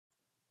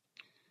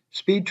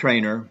Speed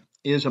Trainer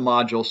is a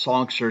module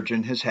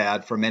SongSurgeon has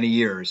had for many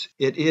years.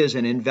 It is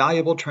an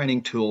invaluable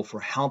training tool for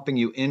helping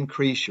you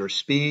increase your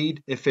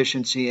speed,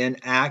 efficiency, and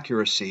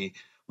accuracy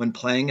when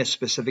playing a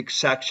specific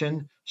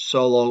section,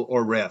 solo,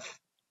 or riff.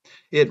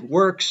 It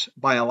works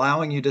by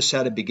allowing you to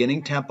set a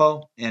beginning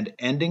tempo and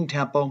ending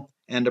tempo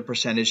and a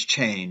percentage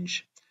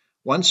change.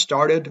 Once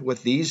started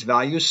with these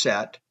values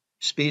set,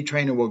 Speed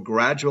Trainer will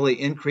gradually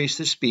increase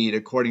the speed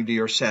according to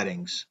your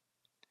settings.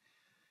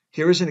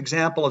 Here is an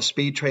example of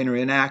Speed Trainer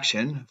in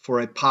action for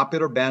a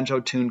popular banjo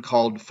tune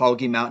called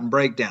Foggy Mountain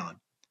Breakdown.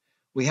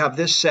 We have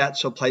this set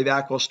so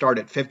playback will start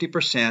at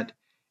 50%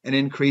 and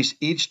increase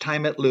each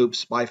time it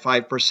loops by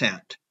 5%.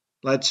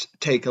 Let's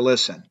take a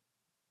listen.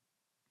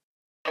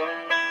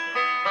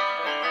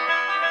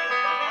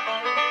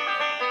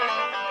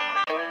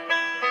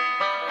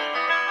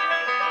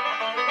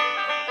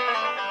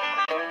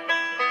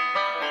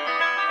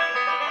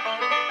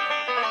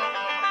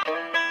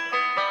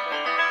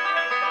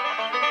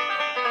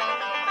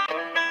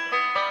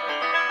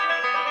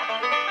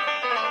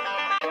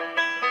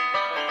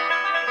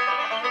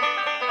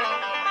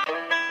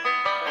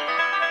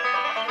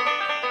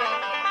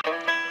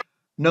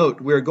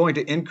 Note, we're going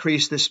to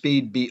increase the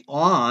speed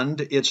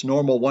beyond its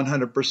normal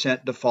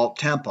 100% default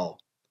tempo.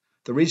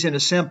 The reason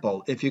is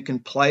simple. If you can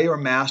play or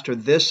master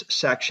this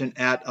section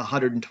at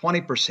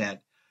 120%,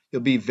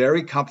 you'll be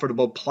very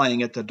comfortable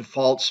playing at the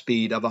default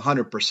speed of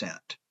 100%.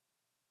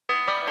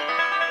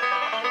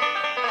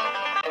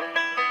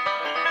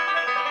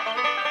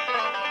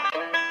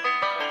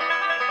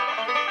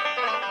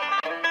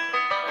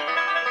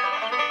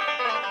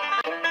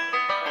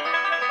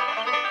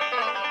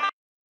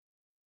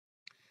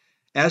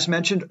 As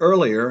mentioned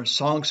earlier,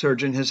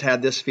 SongSurgeon has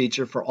had this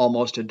feature for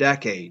almost a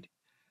decade.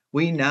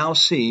 We now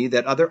see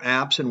that other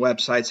apps and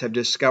websites have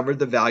discovered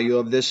the value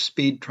of this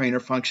Speed Trainer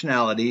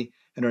functionality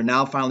and are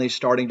now finally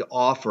starting to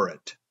offer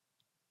it.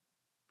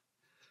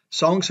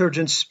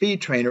 SongSurgeon's Speed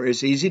Trainer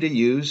is easy to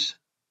use.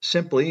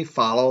 Simply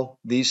follow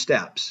these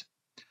steps.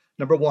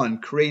 Number 1,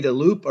 create a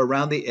loop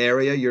around the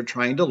area you're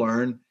trying to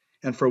learn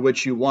and for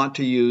which you want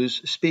to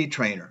use Speed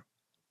Trainer.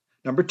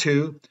 Number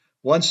 2,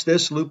 once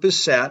this loop is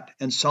set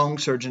and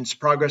SongSurgeon's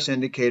progress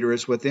indicator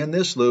is within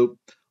this loop,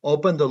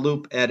 open the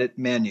Loop Edit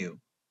menu.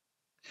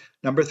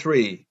 Number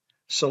 3,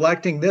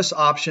 selecting this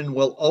option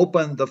will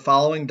open the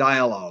following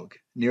dialog.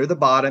 Near the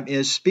bottom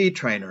is Speed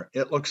Trainer.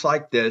 It looks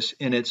like this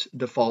in its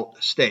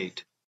default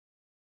state.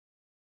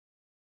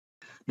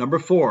 Number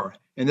 4,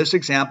 in this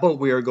example,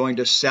 we are going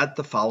to set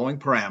the following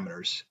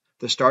parameters: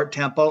 the start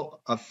tempo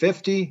of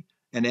 50,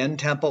 an end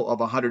tempo of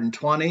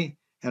 120,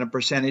 and a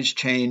percentage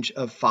change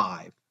of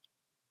 5.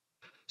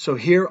 So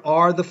here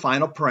are the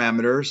final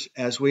parameters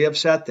as we have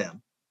set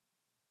them.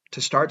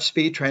 To start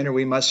Speed Trainer,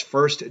 we must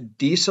first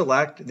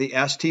deselect the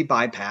ST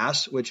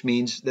bypass, which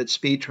means that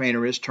Speed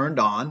Trainer is turned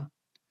on.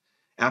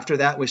 After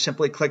that, we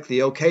simply click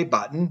the OK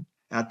button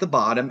at the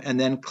bottom and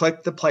then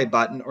click the play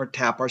button or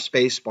tap our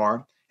space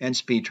bar and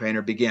Speed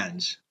Trainer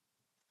begins.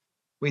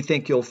 We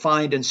think you'll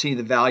find and see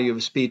the value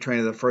of Speed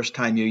Trainer the first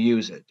time you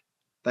use it.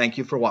 Thank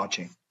you for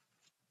watching.